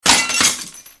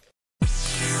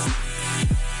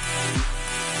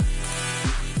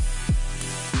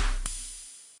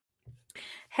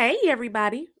Hey,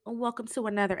 everybody, and welcome to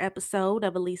another episode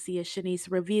of Alicia Shanice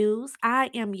Reviews.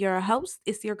 I am your host.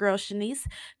 It's your girl Shanice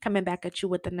coming back at you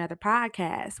with another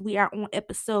podcast. We are on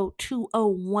episode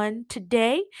 201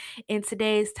 today, and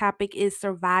today's topic is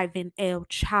Surviving El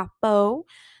Chapo.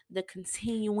 The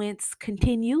continuance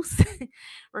continues.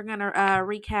 We're going to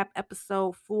recap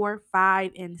episode 4,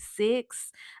 5, and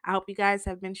 6. I hope you guys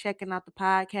have been checking out the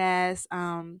podcast.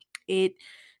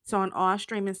 It's on all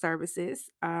streaming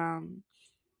services.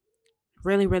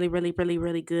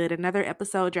 Really good. Another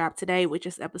episode dropped today, which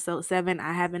is episode 7.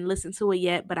 I haven't listened to it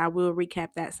yet, but I will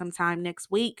recap that sometime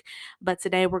next week. But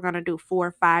today we're going to do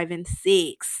 4, 5, and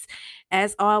 6.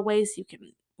 As always, you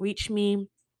can reach me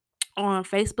on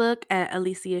Facebook at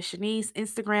Alicia Shanice,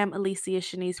 Instagram Alicia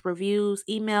Shanice Reviews,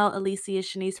 email Alicia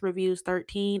Shanice Reviews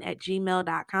 13 at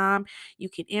gmail.com. You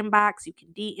can inbox, you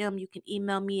can DM, you can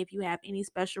email me if you have any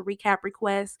special recap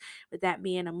requests, with that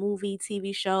being a movie,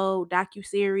 TV show,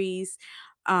 docuseries,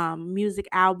 music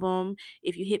album.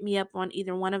 If you hit me up on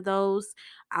either one of those,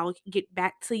 I'll get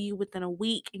back to you within a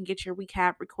week and get your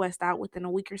recap request out within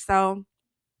a week or so.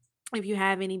 If you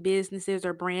have any businesses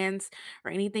or brands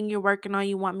or anything you're working on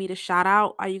you want me to shout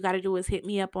out, all you got to do is hit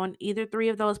me up on either three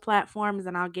of those platforms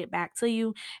and I'll get back to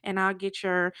you, and I'll get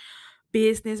your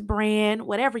business, brand,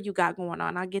 whatever you got going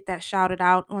on. I'll get that shouted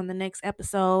out on the next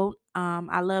episode.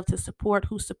 I love to support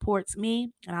who supports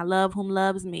me, and I love whom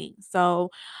loves me. So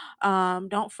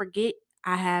don't forget,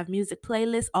 I have music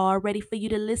playlists all ready for you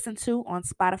to listen to on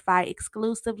Spotify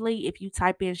exclusively. If you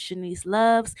type in Shanice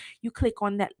Loves, you click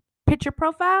on that picture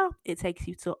profile, it takes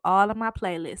you to all of my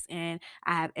playlists, and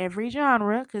I have every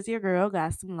genre because your girl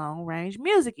got some long range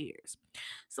music ears.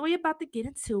 So we about to get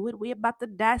into it. We about to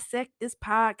dissect this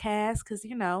podcast because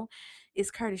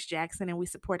it's Curtis Jackson and we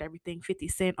support everything 50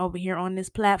 Cent over here on this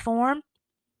platform.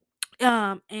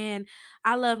 And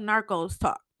I love Narcos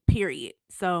talk. Period.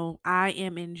 So I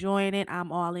am enjoying it.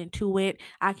 I'm all into it.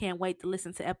 I can't wait to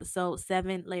listen to episode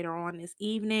 7 later on this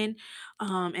evening.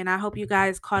 And I hope you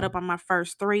guys caught up on my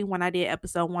first 3 when I did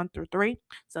episode 1 through 3.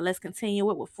 So let's continue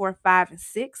it with 4, 5, and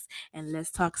 6. And let's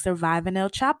talk Surviving El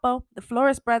Chapo, the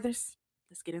Flores brothers.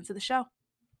 Let's get into the show.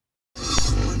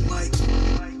 One mic.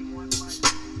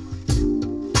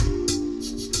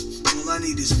 All I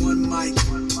need is one mic. That's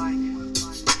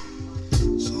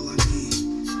all I need.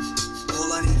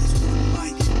 All I need is one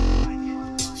mic.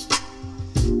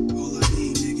 All I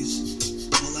need, niggas.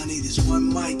 All I need is one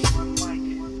mic.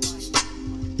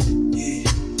 Yeah.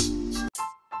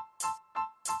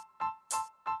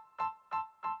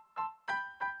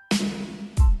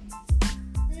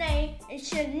 Name is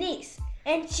Shanice,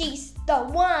 and she's the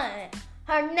one.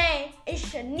 Her name is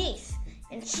Shanice,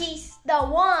 and she's the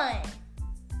one.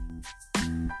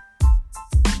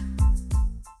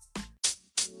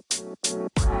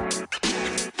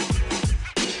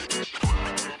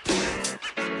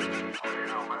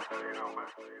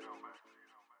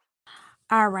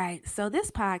 All right. So this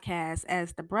podcast,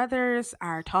 as the brothers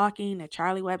are talking to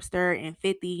Charlie Webster and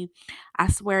 50, I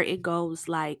swear it goes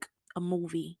like a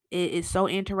movie. It is so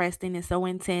interesting and so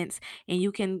intense, and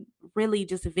you can really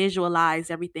just visualize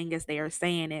everything as they are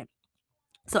saying it.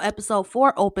 So episode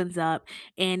 4 opens up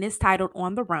and it's titled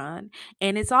On the Run,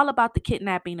 and it's all about the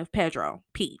kidnapping of Pedro,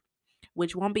 Pete,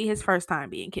 which won't be his first time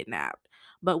being kidnapped.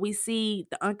 But we see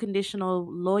the unconditional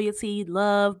loyalty,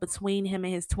 love between him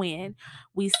and his twin.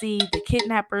 We see the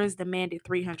kidnappers demanded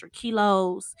 300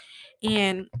 kilos.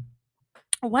 And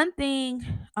one thing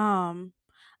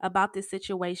about this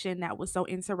situation that was so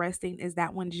interesting is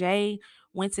that when Jay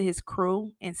went to his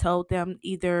crew and told them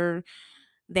either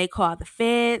they called the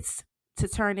feds to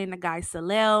turn in the guy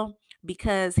Salel,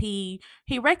 because he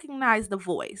recognized the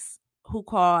voice who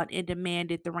called and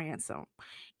demanded the ransom.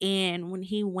 And when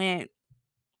he went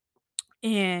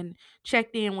and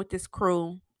checked in with this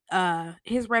crew,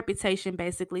 his reputation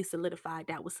basically solidified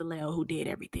that was Salel who did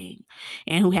everything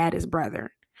and who had his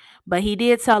brother. But he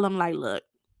did tell him, like, look,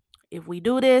 if we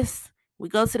do this, we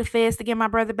go to the feds to get my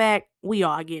brother back, we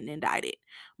all getting indicted.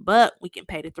 But we can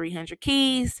pay the 300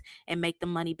 keys and make the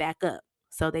money back up.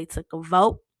 So they took a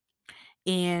vote,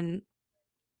 and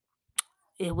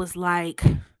it was like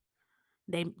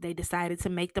they decided to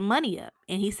make the money up.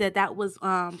 And he said that was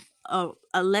a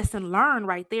lesson learned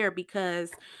right there,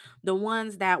 because the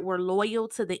ones that were loyal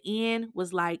to the end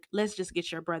was like, let's just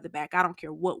get your brother back. I don't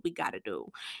care what we got to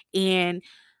do. And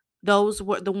those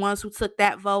were the ones who took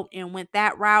that vote and went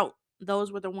that route.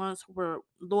 Those were the ones who were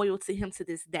loyal to him to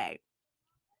this day.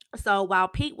 So while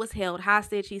Pete was held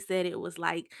hostage, he said it was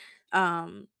like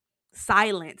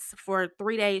silence for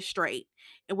 3 days straight,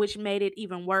 which made it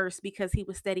even worse because he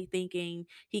was steady thinking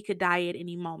he could die at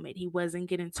any moment. He wasn't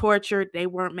getting tortured. They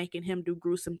weren't making him do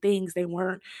gruesome things. They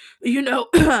weren't,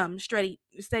 steady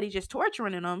just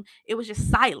torturing him. It was just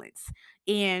silence.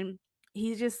 And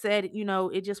he just said,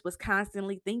 it just was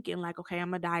constantly thinking like, okay,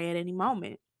 I'm gonna die at any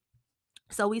moment.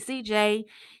 So we see Jay,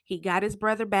 he got his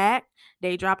brother back.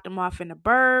 They dropped him off in the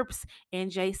burbs, and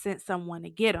Jay sent someone to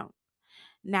get him.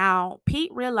 Now,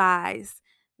 Pete realized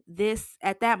this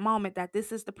at that moment that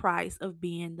this is the price of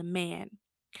being the man.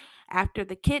 After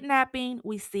the kidnapping,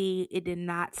 we see it did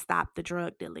not stop the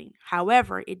drug dealing.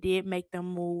 However, it did make them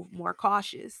move more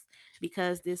cautious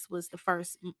because this was the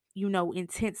first,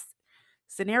 intense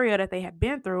scenario that they had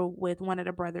been through with one of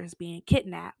the brothers being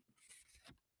kidnapped.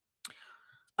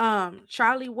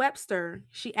 Charlie Webster,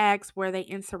 she asked were they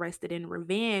interested in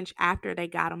revenge after they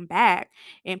got him back,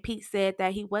 and Pete said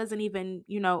that he wasn't even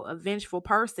a vengeful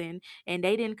person, and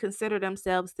they didn't consider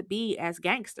themselves to be as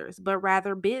gangsters but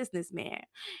rather businessmen.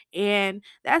 And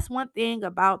that's one thing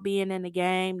about being in the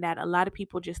game that a lot of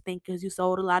people just think because you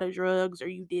sold a lot of drugs or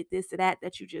you did this or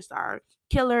that you just are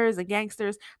killers and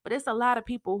gangsters. But it's a lot of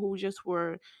people who just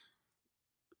were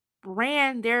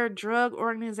ran their drug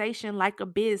organization like a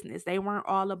business. They weren't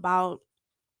all about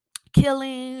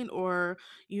killing or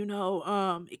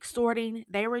extorting.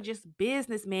 They were just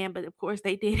businessmen, but of course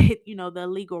they did it the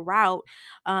legal route.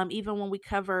 Even when we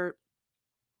covered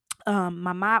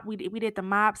my mob, we did the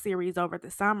mob series over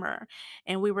the summer,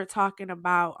 and we were talking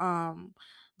about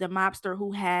the mobster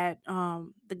who had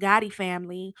the Gotti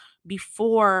family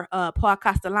before Paul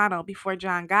Castellano, before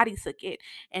John Gotti took it.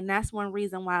 And that's one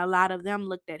reason why a lot of them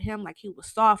looked at him like he was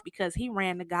soft, because he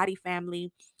ran the Gotti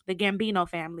family, the Gambino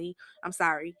family. I'm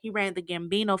sorry, he ran the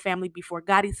Gambino family before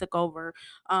Gotti took over,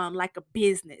 like a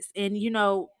business. And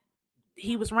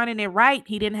he was running it right.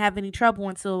 He didn't have any trouble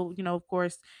until, of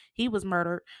course, he was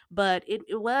murdered. But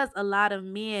it was a lot of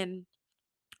men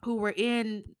who were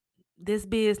in this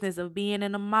business of being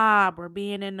in a mob or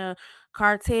being in the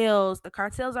cartels. The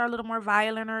cartels are a little more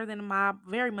violenter than the mob,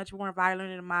 very much more violent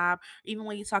than the mob. Even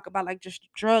when you talk about like just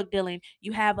drug dealing,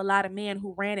 you have a lot of men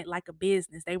who ran it like a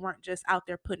business. They weren't just out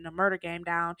there putting a murder game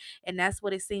down. And that's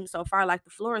what it seems so far like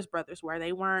the Flores brothers were.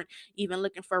 They weren't even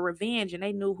looking for revenge, and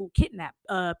they knew who kidnapped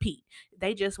Pete.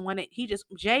 Jay just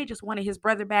wanted his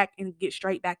brother back and get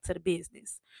straight back to the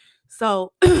business.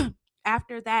 So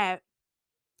after that,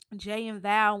 Jay and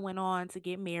Val went on to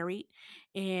get married,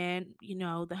 and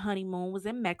the honeymoon was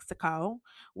in Mexico,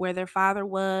 where their father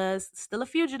was still a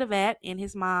fugitive at, and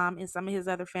his mom and some of his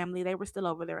other family, they were still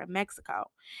over there in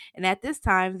Mexico. And at this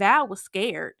time, Val was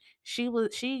scared. She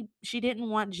didn't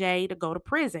want Jay to go to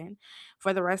prison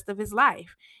for the rest of his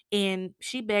life, and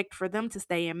she begged for them to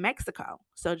stay in Mexico.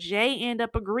 So Jay ended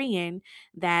up agreeing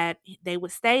that they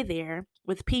would stay there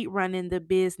with Pete running the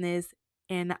business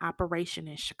and the operation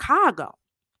in Chicago.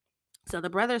 So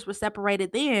the brothers were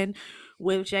separated then,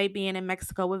 with Jay being in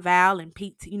Mexico with Val, and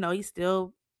Pete, he's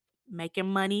still making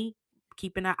money,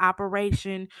 keeping the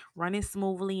operation running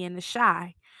smoothly in the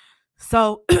shy.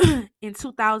 So in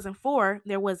 2004,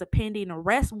 there was a pending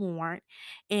arrest warrant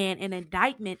and an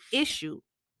indictment issued.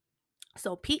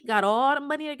 So Pete got all the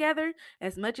money together,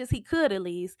 as much as he could at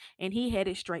least, and he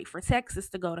headed straight for Texas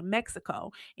to go to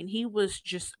Mexico. And he was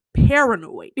just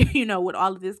paranoid, with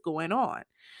all of this going on.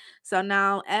 So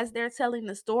now, as they're telling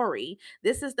the story,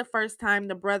 this is the first time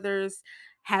the brothers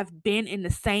have been in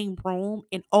the same room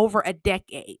in over a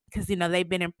decade, because they've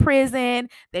been in prison,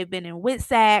 they've been in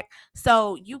Witsack.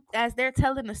 So as they're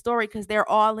telling the story, because they're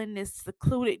all in this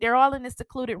secluded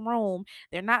room.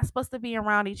 They're not supposed to be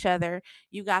around each other.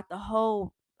 You got the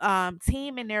whole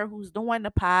team in there who's doing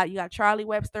the pod. You got Charlie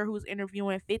Webster who's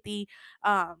interviewing 50.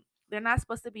 They're not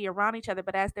supposed to be around each other,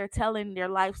 but as they're telling their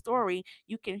life story,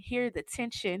 you can hear the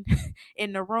tension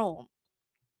in the room.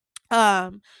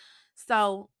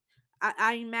 So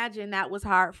I imagine that was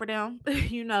hard for them,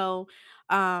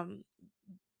 um,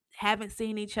 haven't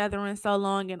seen each other in so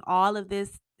long, and all of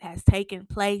this has taken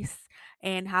place,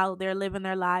 and how they're living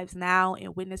their lives now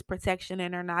in witness protection,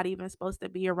 and are not even supposed to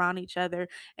be around each other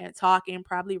and talking,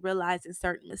 probably realizing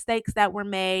certain mistakes that were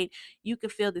made. You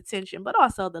could feel the tension, but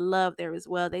also the love there as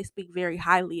well. They speak very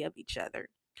highly of each other.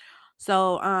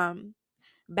 So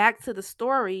back to the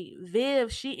story,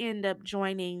 Viv, she ended up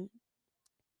joining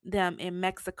them in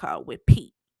Mexico with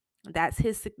Pete. That's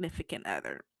his significant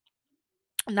other.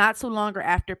 Not too longer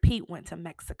after Pete went to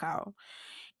Mexico.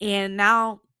 And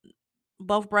now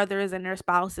both brothers and their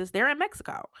spouses, they're in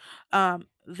Mexico.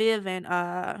 Viv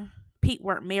and Pete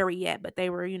weren't married yet, but they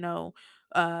were,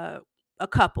 uh a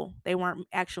couple. They weren't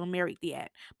actually married yet.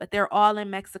 But they're all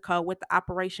in Mexico with the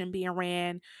operation being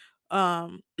ran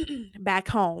back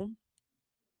home,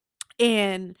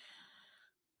 and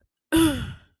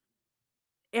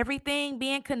everything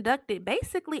being conducted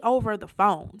basically over the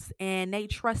phones, and they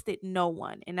trusted no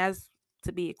one, and that's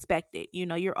to be expected.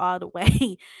 You're all the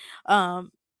way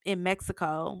um in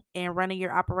Mexico and running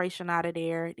your operation out of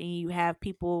there, and you have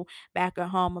people back at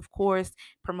home. Of course,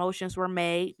 promotions were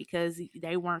made because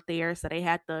they weren't there, so they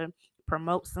had to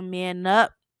promote some men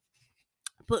up,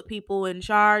 put people in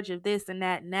charge of this and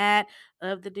that,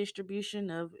 of the distribution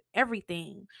of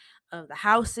everything, of the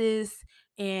houses.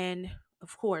 And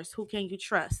of course, who can you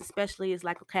trust? Especially, it's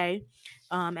like, okay,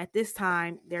 at this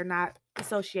time they're not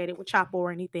associated with Chapo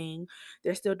or anything.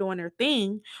 They're still doing their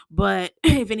thing, but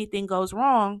if anything goes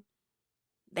wrong,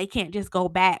 they can't just go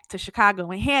back to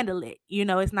Chicago and handle it.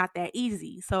 It's not that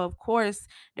easy. So of course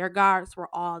their guards were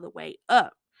all the way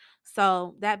up.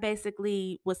 So that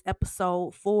basically was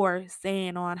episode 4,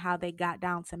 saying on how they got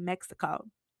down to Mexico.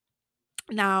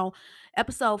 Now,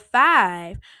 episode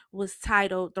 5 was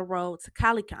titled The Road to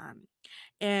Calican.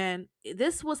 And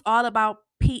this was all about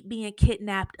Pete being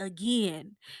kidnapped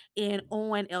again in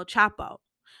on El Chapo.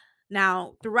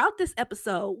 Now, throughout this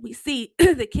episode, we see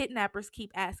the kidnappers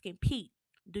keep asking Pete,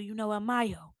 "Do you know El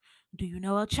Mayo? Do you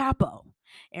know El Chapo?"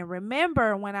 And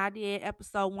remember, when I did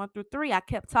episode 1 through 3, I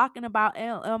kept talking about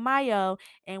El Mayo,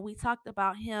 and we talked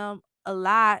about him a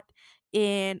lot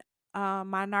in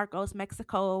my Narcos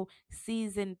Mexico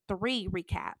season 3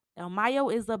 recap. El Mayo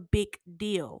is a big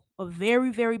deal, a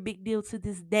very, very big deal to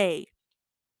this day,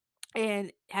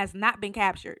 and has not been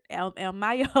captured. El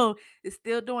Mayo is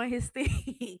still doing his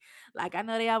thing. Like, I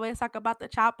know they always talk about the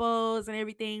Chapos and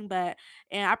everything, and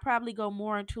I probably go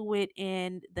more into it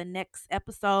in the next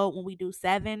episode when we do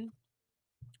 7.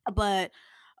 But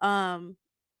um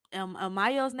El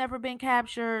Mayo's never been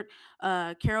captured.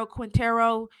 Carol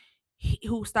Quintero,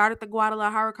 who started the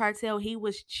Guadalajara cartel, he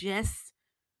was just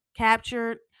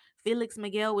captured. Felix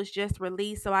Miguel was just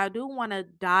released. So I do want to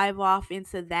dive off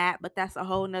into that, but that's a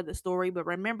whole nother story. But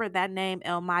remember that name,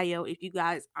 El Mayo, if you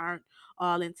guys aren't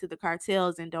all into the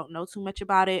cartels and don't know too much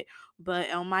about it. But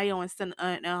El Mayo and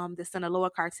the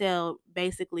Sinaloa cartel,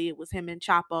 basically it was him and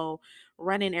Chapo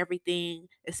running everything,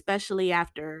 especially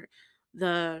after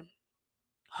the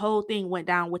whole thing went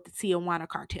down with the Tijuana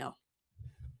cartel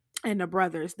and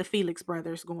the Felix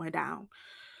brothers going down.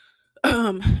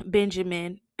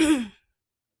 Benjamin.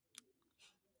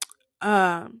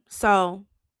 So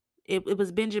it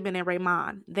was Benjamin and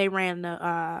Raymond. They ran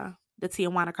the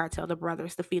Tijuana cartel, the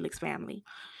brothers, the Felix family.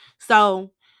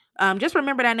 So just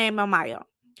remember that name, Mayo.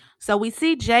 So we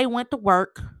see Jay went to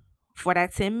work for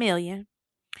that 10 million,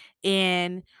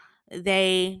 and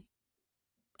they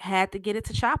had to get it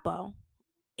to Chapo.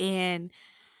 And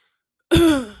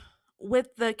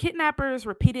with the kidnappers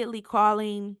repeatedly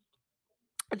calling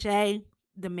Jay,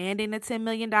 demanding the $10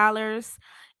 million,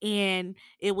 and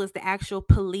it was the actual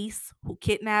police who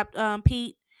kidnapped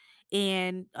Pete.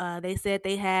 And they said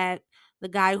they had the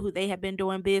guy who they had been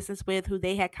doing business with, who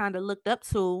they had kind of looked up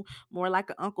to, more like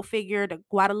an uncle figure, the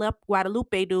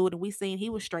Guadalupe dude, and we seen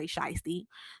he was straight shiesty.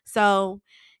 So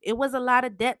it was a lot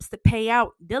of debts to pay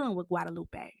out dealing with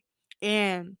Guadalupe.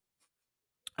 And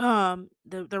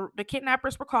the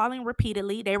kidnappers were calling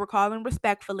repeatedly, they were calling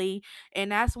respectfully.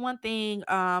 And that's one thing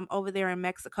over there in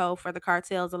Mexico for the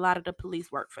cartels, a lot of the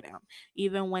police work for them.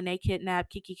 Even when they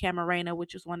kidnapped Kiki Camarena,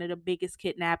 which is one of the biggest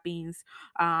kidnappings,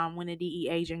 when a DE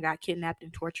agent got kidnapped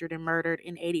and tortured and murdered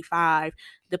in 85,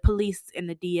 the police and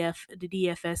the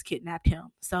DFS kidnapped him.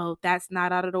 So that's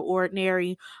not out of the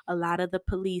ordinary. A lot of the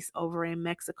police over in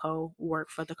Mexico work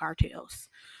for the cartels.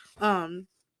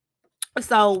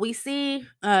 So we see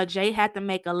Jay had to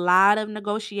make a lot of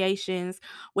negotiations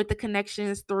with the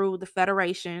connections through the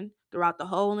Federation, throughout the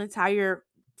whole entire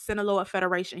Sinaloa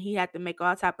Federation. He had to make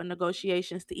all type of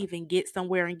negotiations to even get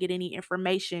somewhere and get any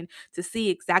information to see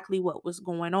exactly what was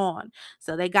going on.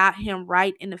 So they got him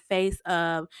right in the face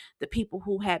of the people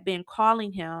who had been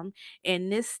calling him,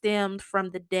 and this stemmed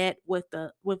from the debt with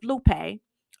Lupe,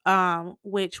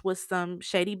 which was some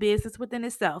shady business within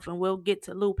itself, and we'll get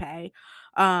to Lupe.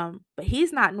 But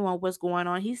he's not knowing what's going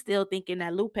on. He's still thinking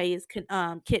that Lupe is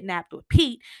kidnapped with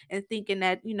Pete, and thinking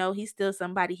that he's still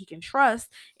somebody he can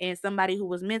trust and somebody who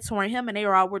was mentoring him, and they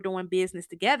all were doing business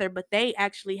together. But they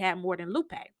actually had more than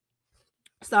Lupe.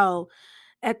 So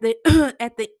at the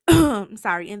at the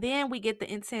sorry, and then we get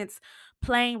the intense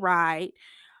plane ride.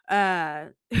 Uh,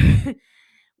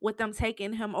 with them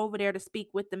taking him over there to speak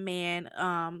with the man.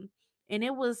 And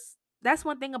that's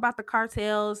one thing about the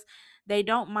cartels. They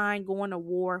don't mind going to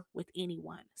war with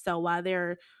anyone. So while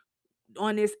they're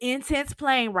on this intense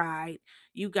plane ride,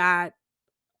 you got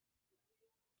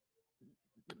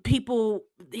people,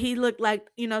 he looked like,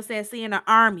 saying, seeing an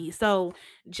army. So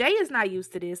Jay is not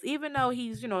used to this. Even though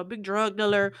he's, a big drug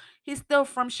dealer, he's still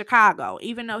from Chicago.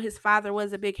 Even though his father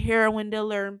was a big heroin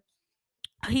dealer,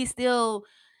 he still,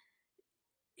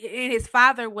 and his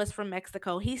father was from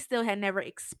Mexico. He still had never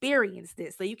experienced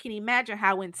it. So you can imagine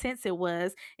how intense it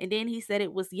was. And then he said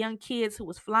it was young kids who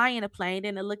was flying a plane,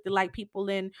 and it looked like people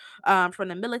in from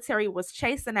the military was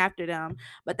chasing after them.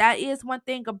 But that is one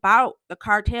thing about the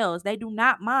cartels. They do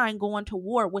not mind going to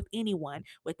war with anyone,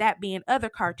 with that being other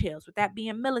cartels, with that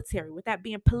being military, with that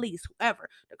being police, whoever.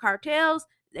 The cartels,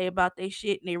 they about their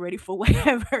shit and they ready for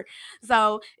whatever.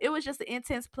 So it was just an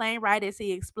intense plane ride, as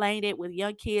he explained it, with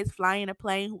young kids flying a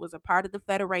plane who was a part of the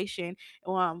Federation.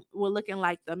 Were looking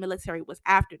like the military was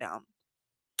after them.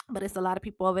 But it's a lot of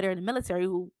people over there in the military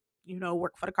who,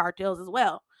 work for the cartels as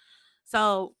well.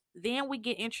 So then we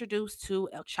get introduced to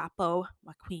El Chapo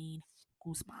Joaquin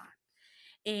Guzman.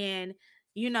 And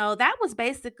that was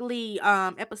basically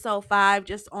episode 5,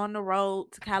 just on the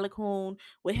road to Calicoon,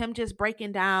 with him just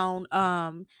breaking down.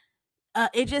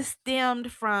 It just stemmed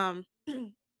from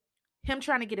him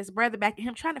trying to get his brother back and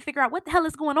him trying to figure out what the hell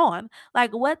is going on.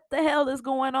 Like, what the hell is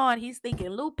going on? He's thinking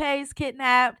Lupe's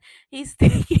kidnapped. He's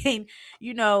thinking,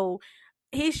 you know,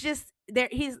 he's just there.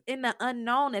 He's in the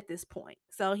unknown at this point.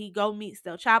 So he go meets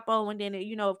Del Chapo, and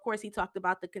then, of course, he talked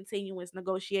about the continuous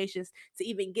negotiations to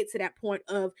even get to that point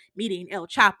of meeting El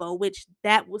Chapo, which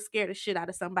that will scare the shit out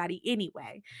of somebody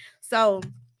anyway. So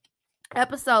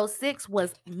episode 6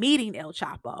 was meeting El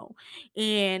Chapo,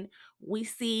 and we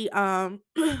see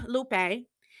Lupe.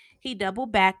 He double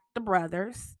backed the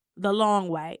brothers the long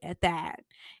way at that.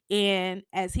 And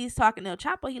as he's talking to El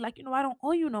Chapo, he like, I don't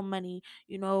owe you no money.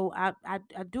 I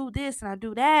do this and I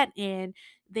do that. And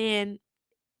then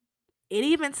it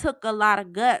even took a lot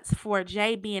of guts for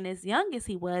Jay, being as young as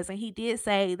he was. And he did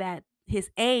say that his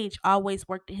age always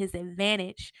worked to his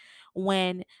advantage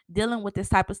when dealing with this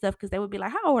type of stuff, because they would be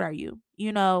like, how old are you? He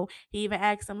even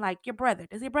asked him, like, your brother,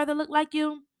 does your brother look like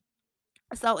you?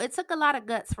 So it took a lot of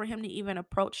guts for him to even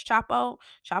approach Chapo.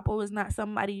 Chapo is not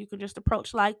somebody you can just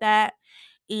approach like that.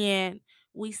 And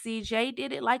we see Jay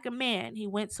did it like a man. He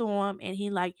went to him and he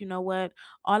like, you know what?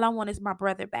 All I want is my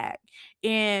brother back.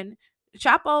 And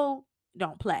Chapo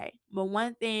don't play. But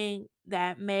one thing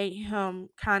that made him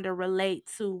kind of relate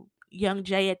to young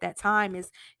Jay at that time is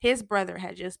his brother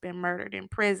had just been murdered in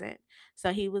prison.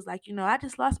 So he was like, I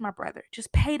just lost my brother.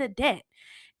 Just pay the debt.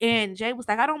 And Jay was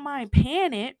like, I don't mind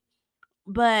paying it,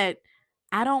 but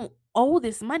I don't owe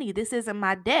this money. This isn't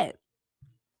my debt.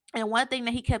 And one thing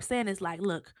that he kept saying is like,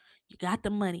 look, you got the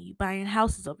money. You buying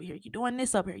houses over here. You doing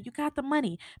this over here. You got the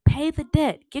money. Pay the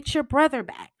debt. Get your brother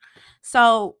back.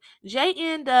 So Jay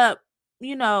ended up,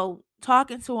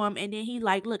 talking to him, and then he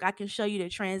like, look, I can show you the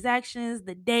transactions,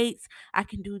 the dates. I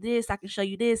can do this. I can show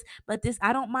you this. But this,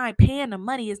 I don't mind paying the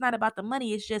money. It's not about the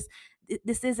money. It's just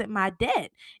this isn't my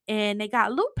debt. And they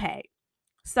got Lupe.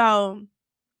 So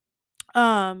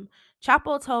um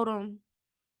Chapo told him,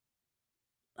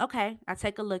 okay, I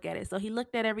take a look at it. So he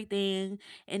looked at everything,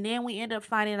 and then we end up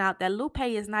finding out that Lupe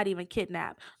is not even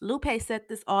kidnapped. Lupe set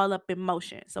this all up in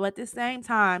motion. So at the same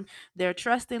time, they're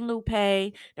trusting Lupe.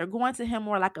 They're going to him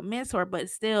more like a mentor,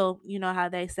 but still, you know how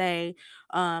they say,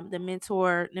 the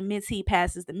mentee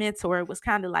passes the mentor. It was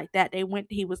kind of like that.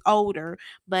 He was older,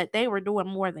 but they were doing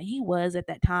more than he was at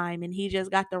that time, and he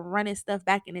just got the running stuff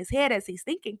back in his head as he's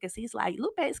thinking, because he's like,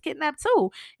 Lupe is kidnapped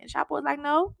too. And Chapo was like,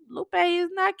 no, Lupe is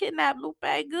not kidnapped. Lupe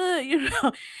good,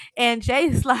 And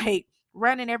Jay's like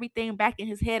running everything back in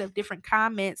his head of different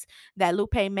comments that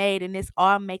Lupe made, and it's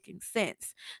all making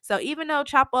sense. So even though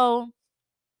Chapo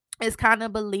is kind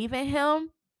of believing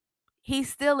him, he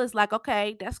still is like,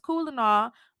 okay, that's cool and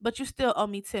all, but you still owe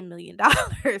me $10 million.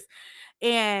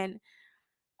 And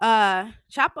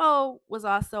Chapo was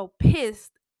also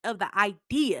pissed of the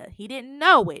idea. He didn't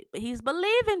know it, but he's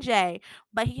believing Jay.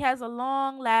 But he has a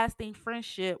long lasting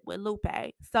friendship with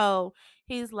Lupe. So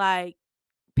he's like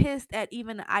pissed at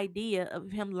even the idea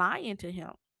of him lying to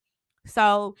him.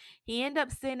 So he ended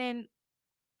up sending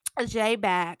Jay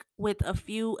back with a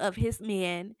few of his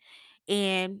men,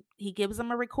 and he gives them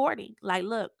a recording. Like,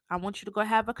 look, I want you to go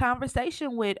have a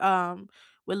conversation with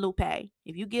Lupe.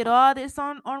 If you get all this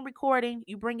on recording,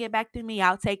 you bring it back to me.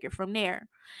 I'll take it from there.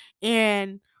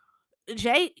 And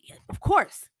Jay, of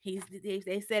course,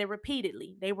 they said it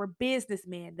repeatedly. They were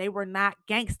businessmen. They were not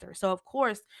gangsters. So of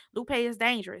course, Lupe is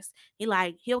dangerous.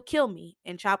 He'll kill me.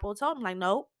 And Chapo told him like,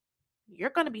 no, you're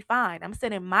going to be fine. I'm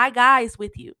sending my guys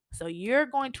with you. So you're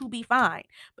going to be fine.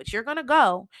 But you're going to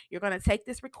go. You're going to take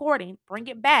this recording, bring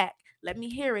it back, let me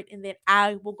hear it, and then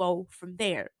I will go from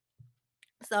there.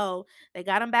 So they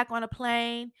got him back on a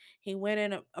plane. He went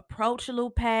and approached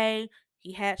Lupe.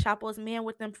 He had Chapo's men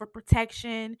with him for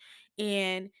protection.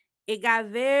 And it got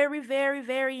very, very,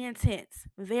 very intense.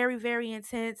 Very, very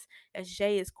intense as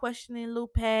Jay is questioning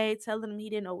Lupe, telling him he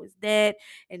didn't know his dad.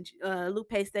 And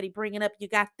Lupe steady bringing up, you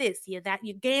got this, you that,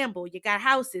 you gamble, you got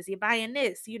houses, you're buying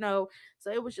this.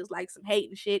 So it was just like some hate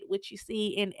and shit, which you see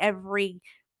in every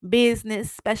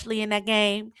business, especially in that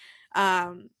game.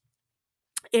 Um,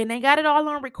 and they got it all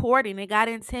on recording. It got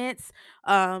intense.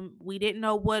 We didn't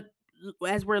know what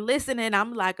as we're listening.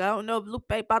 I'm like, I don't know if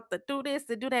Lupe about to do this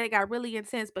to do that. It got really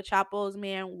intense, but Chapo's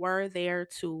men were there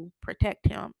to protect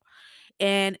him.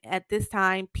 And at this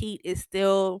time, Pete is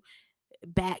still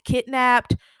back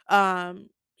kidnapped.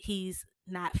 He's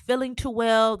not feeling too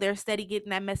well. They're steady getting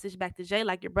that message back to Jay,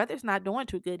 like your brother's not doing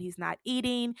too good. He's not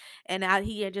eating, and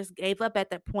he had just gave up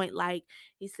at that point. Like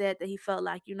he said that he felt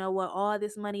like, you know what, all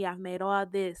this money I've made, all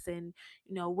this, and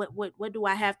what do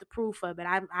I have to prove for? But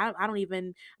I don't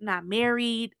even. I'm not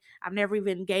married. I've never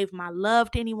even gave my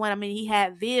love to anyone. I mean, he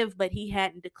had Viv, but he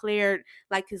hadn't declared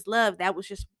like his love. That was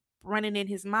just running in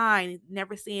his mind,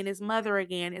 never seeing his mother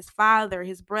again, his father,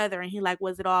 his brother, and he like,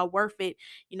 was it all worth it?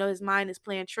 His mind is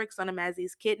playing tricks on him as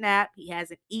he's kidnapped. He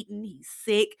hasn't eaten, he's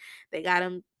sick. They got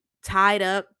him tied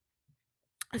up.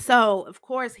 So of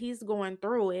course he's going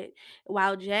through it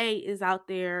while Jay is out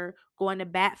there going to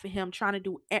bat for him, trying to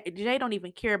do. Jay don't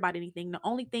even care about anything. The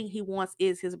only thing he wants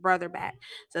is his brother back.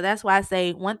 So that's why I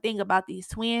say one thing about these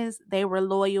twins: they were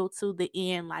loyal to the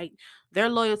end. Like their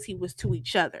loyalty was to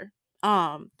each other.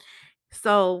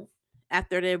 So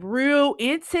after the real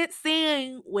intense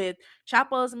scene with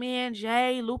Chapo's man,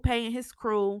 Jay, Lupe, and his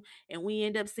crew, and we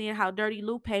end up seeing how dirty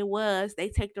Lupe was, they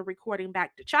take the recording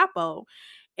back to Chapo.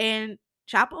 And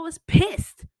Chapo is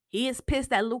pissed. He is pissed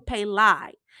that Lupe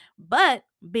lied. But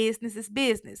business is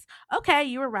business. Okay,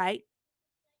 you were right.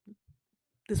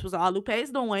 This was all Lupe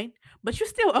is doing, but you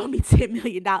still owe me $10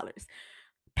 million.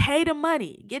 Pay the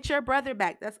money. Get your brother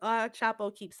back. That's all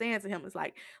Chapo keeps saying to him. It's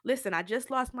like, listen, I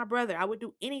just lost my brother. I would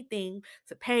do anything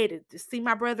to pay to see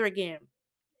my brother again.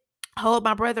 Hold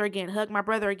my brother again. Hug my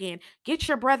brother again. Get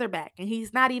your brother back. And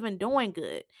he's not even doing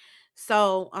good.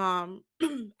 So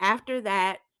after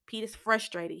that, Pete is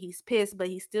frustrated. He's pissed, but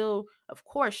he still, of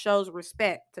course, shows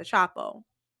respect to Chapo.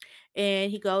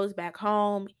 And he goes back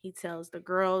home. He tells the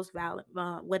girls Val,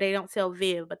 well, they don't tell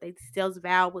Viv, but they tells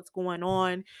Val what's going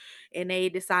on, and they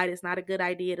decide it's not a good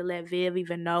idea to let Viv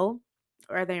even know,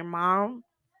 or their mom.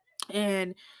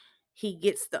 And he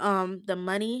gets the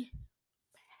money,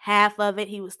 half of it.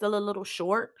 He was still a little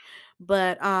short,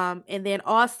 but and then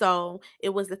also it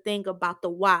was the thing about the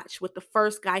watch with the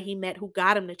first guy he met who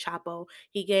got him the Chapo.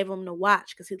 He gave him the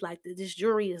watch because he's like, this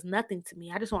jewelry is nothing to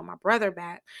me, I just want my brother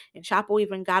back. And Chapo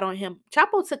even got on him.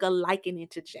 Chapo took a liking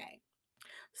to Jay.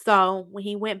 So when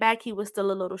he went back, he was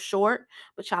still a little short,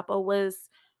 but Chapo was,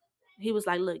 he was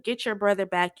like, look, get your brother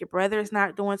back. Your brother is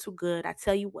not doing too good. I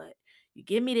tell you what, you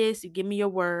give me this, you give me your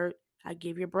word, I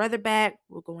give your brother back,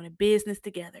 we're going to business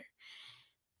together.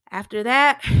 After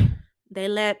that, they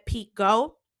let Pete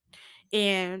go,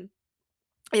 and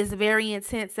it's very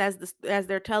intense as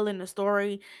they're telling the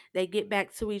story. They get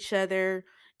back to each other,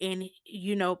 and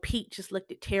Pete just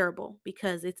looked at terrible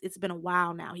because it's been a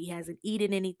while now. He hasn't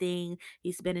eaten anything.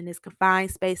 He's been in this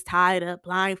confined space, tied up,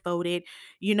 blindfolded.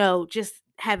 Just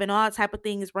having all type of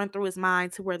things run through his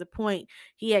mind to where the point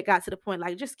he had got to the point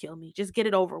like, just kill me, just get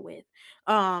it over with.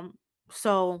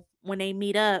 So when they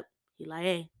meet up, he like,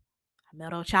 hey,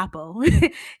 Metal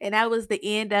Chapo. And that was the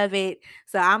end of it.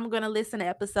 So I'm going to listen to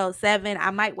episode 7.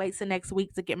 I might wait till next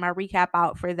week to get my recap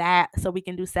out for that so we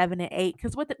can do 7 and 8.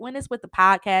 Because when it's with the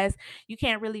podcast, you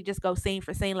can't really just go scene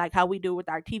for scene like how we do with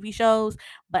our TV shows.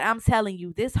 But I'm telling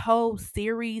you, this whole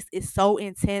series is so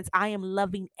intense. I am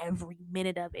loving every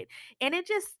minute of it. And it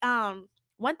just,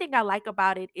 one thing I like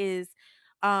about it is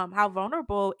how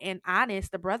vulnerable and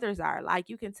honest the brothers are. Like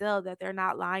you can tell that they're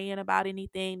not lying about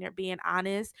anything. They're being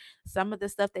honest. Some of the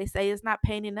stuff they say is not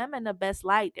painting them in the best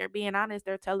light. They're being honest.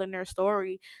 They're telling their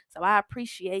story. So I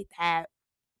appreciate that.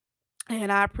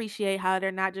 And I appreciate how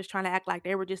they're not just trying to act like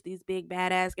they were just these big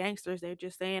badass gangsters. They're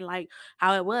just saying like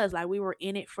how it was. Like we were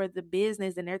in it for the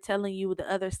business, and they're telling you the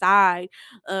other side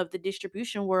of the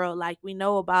distribution world. Like we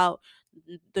know about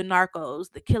the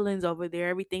narcos, the killings over there,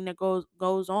 everything that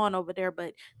goes on over there.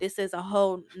 But this is a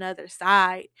whole nother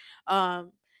side.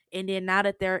 Um, and then now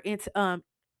that they're into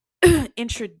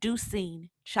introducing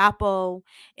Chapo,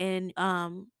 and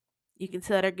you can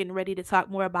tell they're getting ready to talk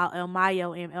more about El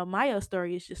Mayo, and El Mayo's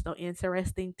story is just so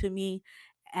interesting to me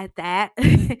at that.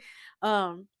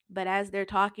 But as they're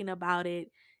talking about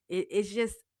it, it's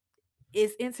just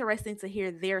it's interesting to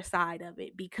hear their side of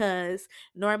it, because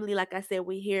normally, like I said,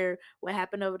 we hear what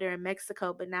happened over there in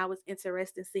Mexico, but now it's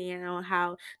interesting seeing on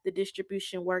how the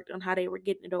distribution worked, on how they were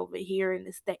getting it over here in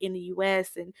the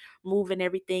US, and moving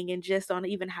everything, and just on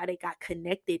even how they got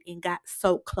connected and got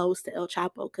so close to El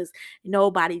Chapo, because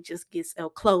nobody just gets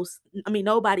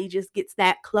nobody just gets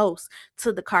that close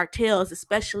to the cartels,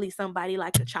 especially somebody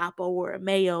like a Chapo or a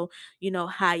Mayo,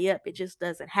 high up. It just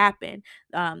doesn't happen.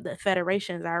 The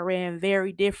federations are ran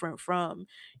very different from,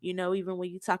 even when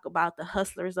you talk about the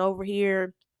hustlers over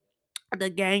here, the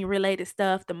gang related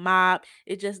stuff, the mob,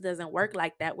 it just doesn't work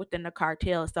like that within the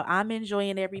cartel. So I'm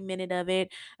enjoying every minute of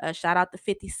it. Shout out to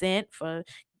 50 Cent for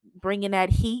bringing that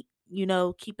heat,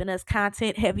 keeping us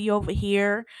content heavy over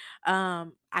here.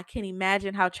 I can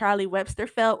imagine how Charlie Webster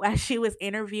felt while she was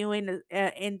interviewing,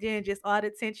 and then just all the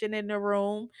tension in the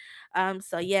room.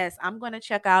 So yes, I'm going to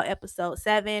check out episode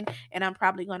 7, and I'm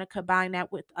probably going to combine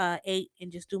that with 8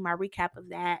 and just do my recap of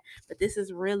that. But this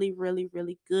is really, really,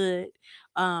 really good.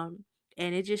 And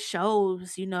it just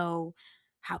shows,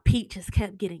 how Pete just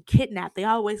kept getting kidnapped. They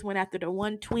always went after the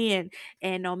one twin,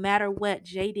 and no matter what,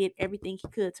 Jay did everything he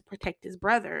could to protect his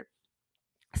brother.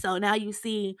 So now you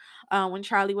see, when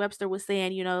Charlie Webster was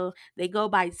saying, they go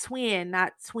by twin,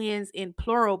 not twins in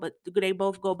plural, but they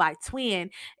both go by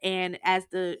twin. And as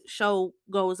the show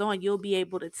goes on, you'll be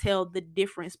able to tell the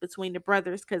difference between the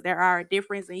brothers, because there are a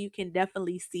difference and you can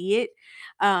definitely see it.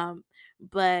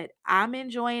 But I'm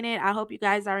enjoying it. I hope you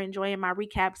guys are enjoying my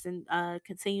recaps, and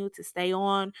continue to stay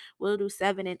on. We'll do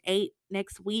 7 and 8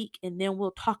 next week, and then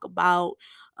we'll talk about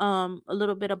a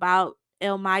little bit about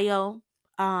El Mayo.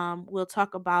 We'll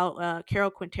talk about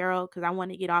Carol Quintero, because I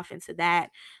want to get off into that.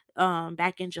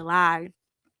 Back in July,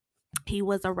 he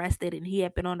was arrested and he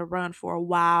had been on the run for a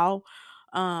while.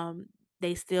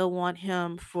 They still want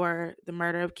him for the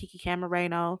murder of Kiki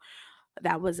Camareno.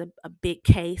 That was a big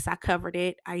case. I covered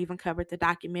it. I even covered the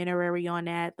documentary on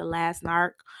that, The Last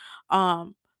Narc.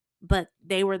 But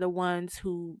they were the ones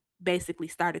who basically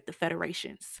started the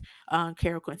federations,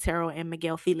 Carol Quintero and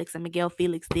Miguel Felix. And Miguel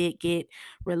Felix did get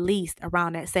released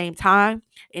around that same time.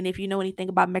 And if you know anything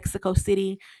about Mexico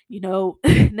City,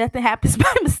 nothing happens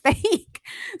by mistake.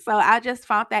 So I just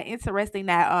found that interesting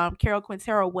that Carol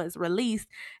Quintero was released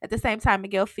at the same time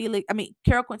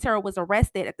Carol Quintero was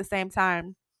arrested at the same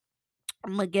time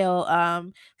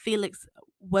Miguel Felix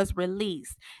was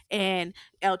released. And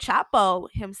El Chapo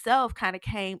himself kind of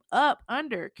came up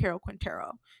under Carol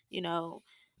Quintero, you know.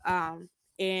 Um,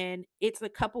 and it's a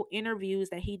couple interviews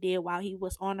that he did while he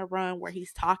was on the run where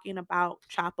he's talking about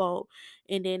Chapo.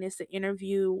 And then it's an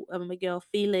interview of Miguel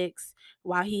Felix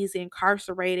while he's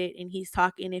incarcerated, and he's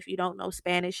talking, if you don't know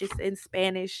Spanish, it's in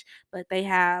Spanish, but they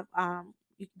have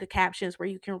the captions where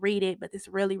you can read it. But it's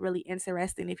really, really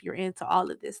interesting if you're into all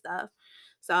of this stuff.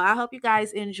 So I hope you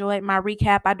guys enjoyed my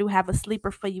recap. I do have a sleeper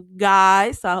for you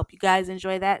guys, so I hope you guys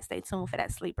enjoy that. Stay tuned for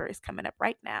that sleeper. It's coming up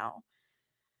right now.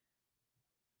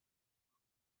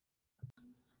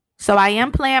 So I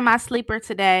am playing my sleeper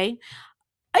today.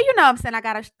 You know what I'm saying? I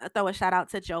gotta throw a shout out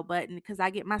to Joe Button, because I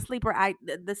get my sleeper,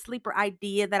 the sleeper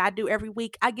idea that I do every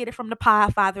week. I get it from the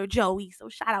Podfather Joey. So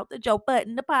shout out to Joe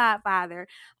Button, the Podfather.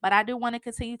 But I do want to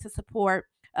continue to support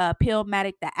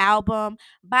Pillmatic, the album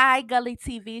by Gully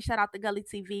TV. Shout out to Gully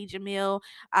TV, Jamil.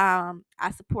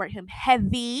 I support him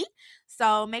heavy.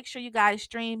 So make sure you guys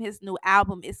stream his new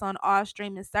album. It's on all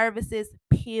streaming services.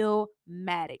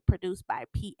 Pillmatic, produced by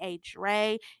P.A.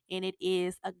 Dre, and it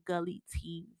is a Gully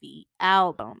TV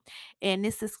album. And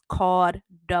this is called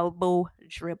Double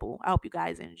Dribble. I hope you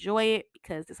guys enjoy it,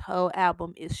 because this whole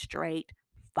album is straight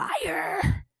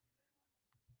fire.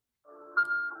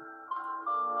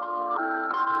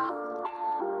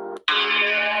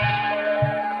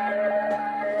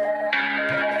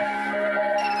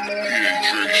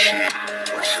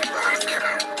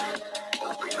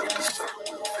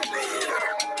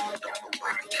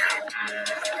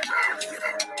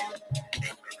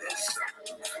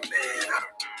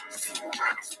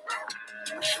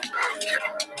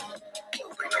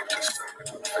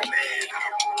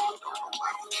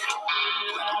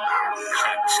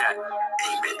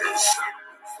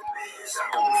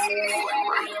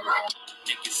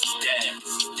 Niggas is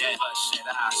dead, bloodshot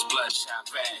eyes, bloodshot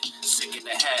red, sick in the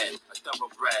head, a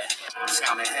thoroughbred,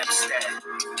 sound of Hempstead,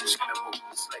 general,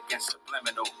 slick and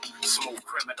subliminal, smooth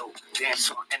criminal,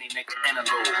 dance on any nigga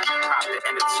interlude, pop the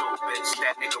inner tube, bitch,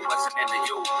 that nigga wasn't into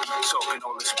you, talking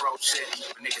all this bro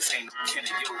shit, but niggas ain't no kin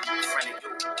of you, friend of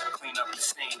you, clean up the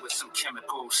stain with some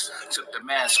chemicals, took the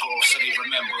mask off so they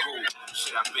remember who.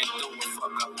 Shit I been through and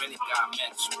fuck up any got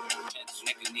mental.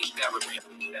 Nigga need therapy,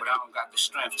 but I don't got the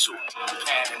strength to.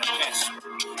 Pad and a pencil,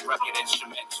 rugged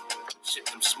instrumental. Shit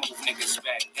them smooth niggas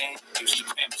back then used to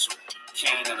pimp to.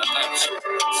 Cane and a limp to.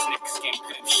 Snickers can't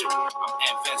pimp shoot. I'm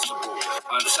invincible,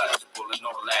 untouchable and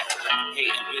all that.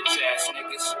 Hating bitch ass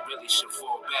niggas really should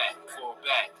fall back, fall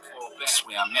back, fall back. That's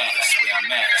where I'm at, that's where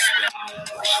I'm at, that's where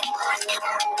I'm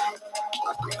at.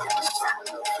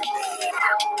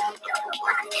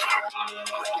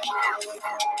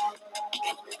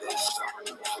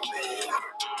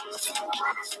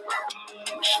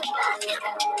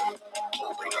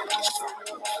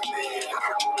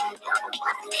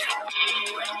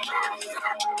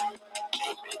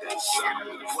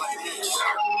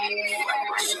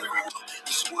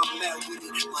 This one mad with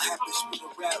it. My habits with a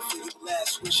rap for your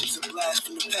last wishes. A blast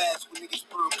from the past when niggas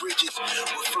burn bridges.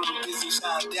 But from the business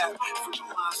I adapt. From the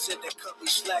mindset that cut me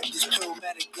slack. This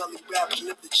pillmatic gully rap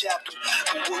live the chapter.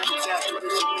 And what comes after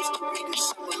is a mystery that's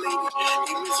simulated.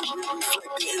 A misery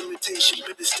reflected imitation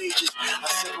bitter stages. I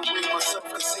separate myself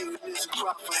cause hating is a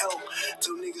cry for help.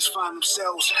 Till niggas find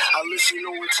themselves. I listen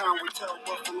over time will tell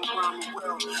Buffalo around the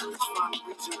world. Let's find a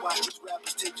reason why these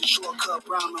rappers take the shortcut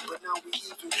rhyming. But now we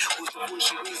even was the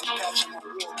voice of reason. Patching my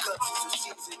war cuts is a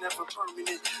season, never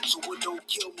permanent. So what don't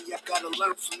kill me, I gotta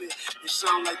learn from it. It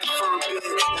sound like the firm bid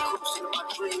that closer to my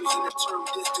dreams in the term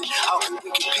distant. How can we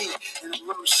compete in a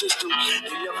learned system?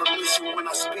 They never listen when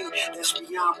I speak. That's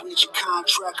beyond breach of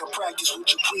contract. I practice what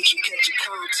you preach and catch a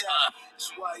contact. That's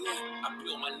why I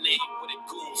build my name with a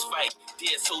goons fight.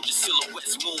 Dead soldier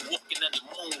silhouettes moonwalking under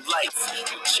moonlights.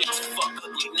 When chicks fuck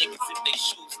ugly niggas if they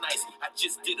shoes nice. I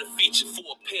just did a feature for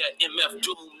a pair of MF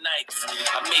Doom Nikes.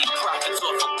 I made profits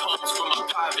off of poems from my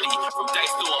poverty. From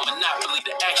dice to a monopoly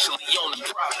to actually own the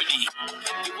property.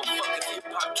 Give a fuck if hip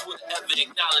hop Twitter ever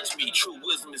acknowledge me. True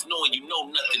wisdom is knowing you know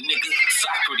nothing, nigga.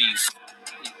 Socrates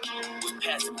was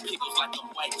passing pickles like I'm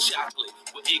white chocolate.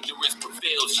 Where ignorance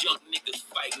prevails, young niggas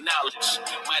fight knowledge.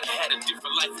 Might have had a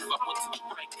different life if I went to the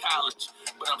right college.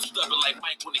 But I'm stubborn like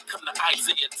Mike when it come to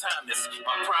Isaiah Thomas.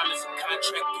 My promise, a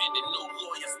contract pending, no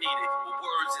lawyers needed. But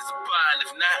words is a bond,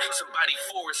 if not, somebody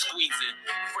for it squeezing.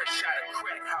 Fresh out of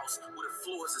crack house where the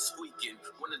floors are squeaking.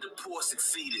 One of the poor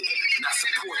succeeded, and I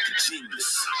support the genius.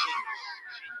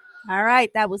 All right,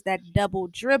 that was that double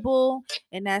dribble,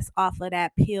 and that's off of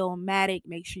that Pillmatic.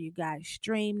 Make sure you guys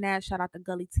stream that. Shout out to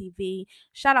Gully TV.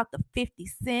 Shout out to 50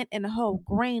 Cent and the whole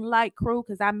Green Light crew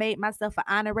because I made myself an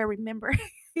honorary member.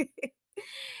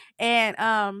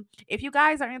 And if you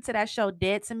guys are into that show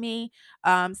Dead to Me,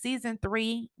 season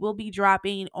 3 will be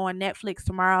dropping on Netflix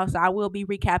tomorrow, so I will be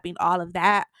recapping all of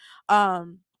that.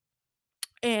 Um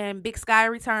and Big Sky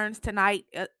returns tonight.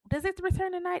 Does it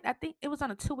return tonight? I think it was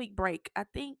on a 2-week break. I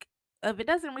think if it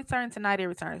doesn't return tonight, it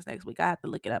returns next week. I have to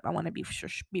look it up. I want to be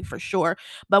for sure.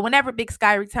 But whenever Big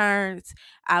Sky returns,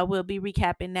 I will be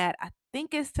recapping that. I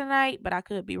think it's tonight, but I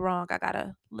could be wrong. I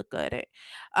gotta look at it.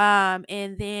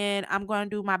 And then I'm going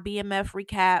to do my BMF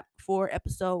recap for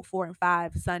episode 4 and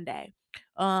 5 Sunday.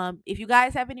 If you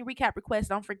guys have any recap requests,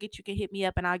 don't forget you can hit me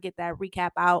up and I'll get that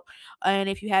recap out. And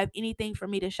if you have anything for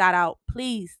me to shout out,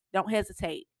 please don't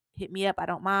hesitate. Hit me up. I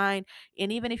don't mind.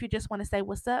 And even if you just want to say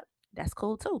what's up, that's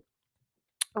cool too.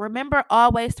 Remember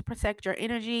always to protect your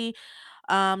energy.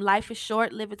 Life is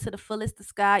short. Live it to the fullest. The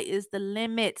sky is the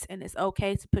limit. And it's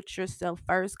okay to put yourself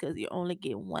first because you only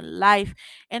get one life.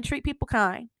 And treat people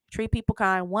kind. Treat people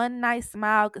kind. One nice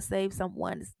smile could save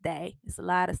someone's day. It's a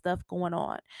lot of stuff going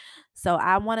on. So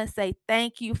I want to say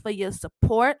thank you for your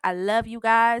support. I love you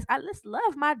guys. I just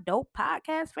love my dope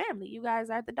podcast family. You guys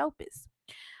are the dopest.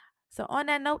 So on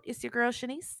that note, it's your girl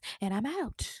Shanice, and I'm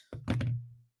out.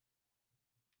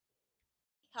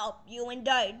 Hope you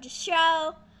enjoyed the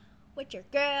show with your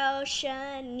girl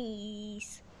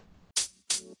Shanice.